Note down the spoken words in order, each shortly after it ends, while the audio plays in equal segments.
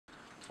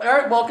All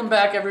right, welcome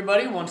back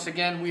everybody. Once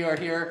again, we are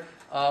here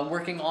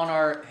working on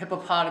our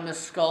hippopotamus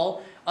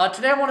skull.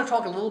 Today I want to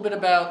talk a little bit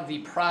about the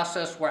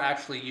process we're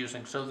actually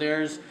using. So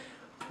there's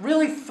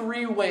really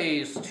three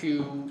ways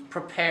to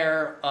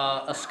prepare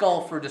a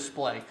skull for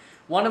display.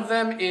 One of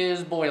them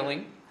is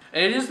boiling.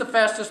 It is the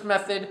fastest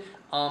method,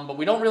 but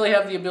we don't really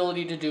have the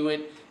ability to do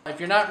it.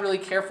 If you're not really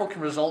careful, it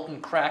can result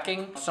in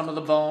cracking some of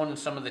the bone and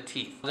some of the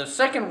teeth. The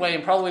second way,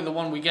 and probably the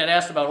one we get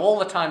asked about all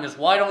the time, is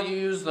why don't you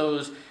use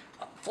those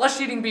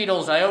flesh-eating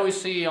beetles I always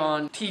see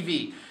on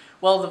TV?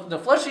 Well, the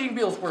flesh-eating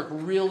beetles work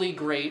really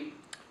great,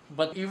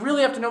 but you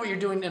really have to know what you're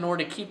doing in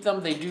order to keep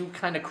them. They do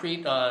kind of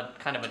create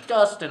kind of a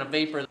dust and a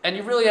vapor, and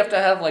you really have to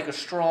have like a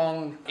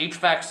strong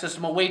HVAC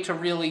system, a way to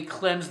really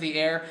cleanse the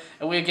air.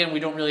 And we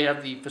don't really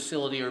have the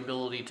facility or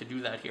ability to do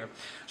that here.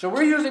 So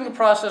we're using a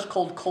process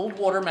called cold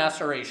water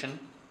maceration,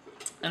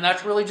 and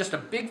that's really just a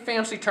big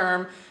fancy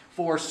term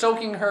for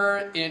soaking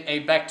her in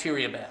a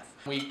bacteria bath.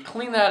 We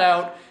clean that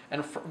out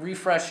and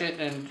refresh it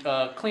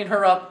and clean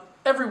her up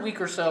every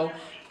week or so,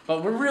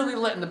 but we're really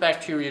letting the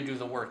bacteria do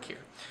the work here.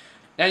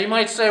 Now you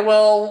might say,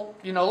 well,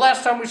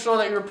 last time we saw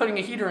that you were putting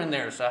a heater in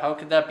there, so how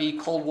could that be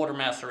cold water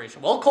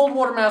maceration? Well, cold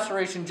water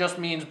maceration just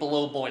means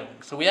below boiling.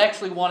 So we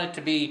actually want it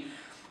to be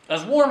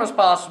as warm as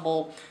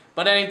possible,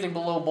 but anything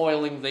below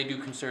boiling they do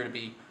consider to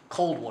be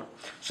cold water.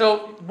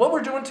 So what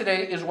we're doing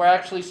today is we're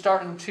actually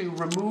starting to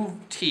remove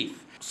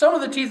teeth. Some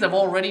of the teeth have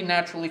already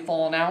naturally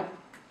fallen out,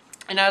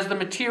 and as the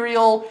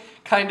material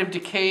kind of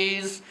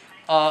decays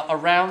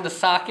around the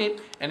socket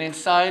and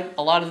inside,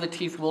 a lot of the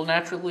teeth will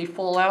naturally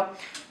fall out.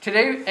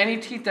 Today, any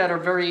teeth that are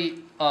very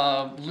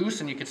loose,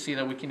 and you can see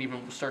that we can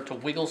even start to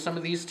wiggle some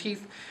of these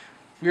teeth,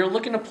 we are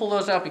looking to pull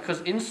those out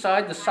because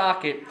inside the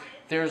socket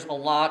there's a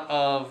lot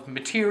of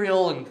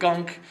material and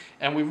gunk,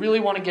 and we really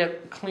want to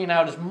clean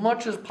out as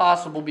much as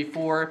possible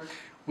before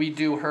we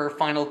do her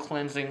final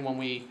cleansing when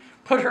we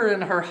put her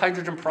in her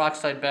hydrogen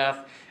peroxide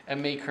bath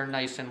and make her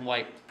nice and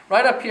white.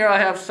 Right up here I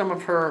have some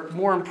of her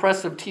more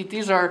impressive teeth.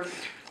 These are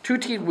two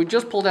teeth we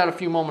just pulled out a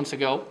few moments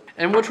ago.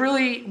 And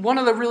one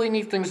of the really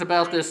neat things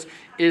about this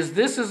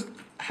is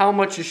how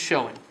much is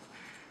showing.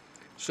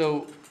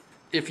 So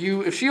if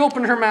she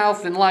opened her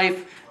mouth in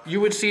life, you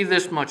would see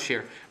this much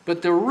here.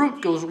 But the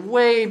root goes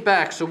way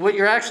back, so what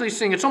you're actually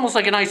seeing, it's almost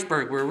like an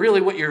iceberg, where really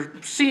what you're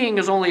seeing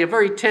is only a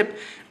very tip,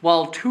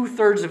 while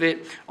 2/3 of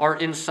it are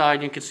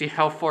inside. You can see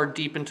how far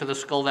deep into the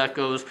skull that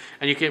goes,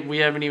 and we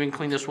haven't even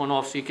cleaned this one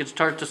off, so you can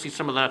start to see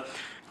some of the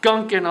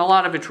gunk, and a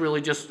lot of it's really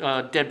just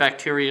dead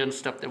bacteria and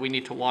stuff that we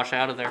need to wash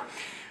out of there.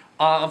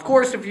 Of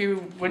course,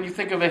 when you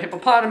think of a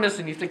hippopotamus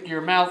and you think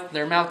their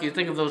mouth, you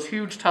think of those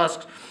huge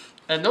tusks,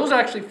 and those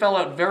actually fell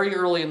out very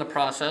early in the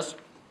process.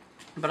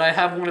 But I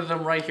have one of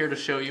them right here to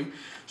show you.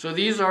 So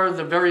these are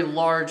the very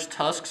large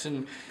tusks,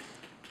 and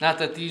not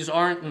that these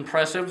aren't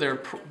impressive, they're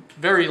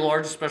very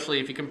large, especially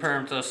if you compare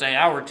them to, say,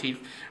 our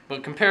teeth.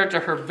 But compared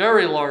to her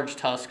very large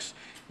tusks,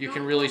 you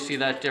can really see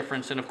that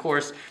difference. And of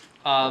course,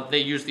 they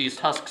use these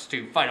tusks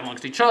to fight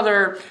amongst each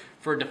other,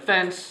 for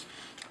defense,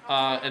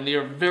 and they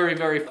are very,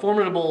 very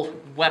formidable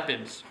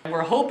weapons. And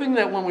we're hoping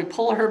that when we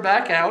pull her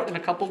back out in a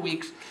couple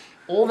weeks,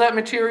 all that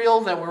material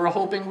that we were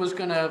hoping was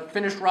going to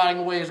finish rotting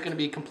away is going to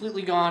be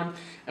completely gone,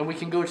 and we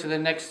can go to the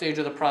next stage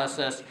of the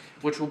process,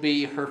 which will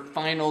be her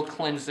final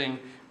cleansing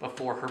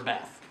before her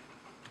bath.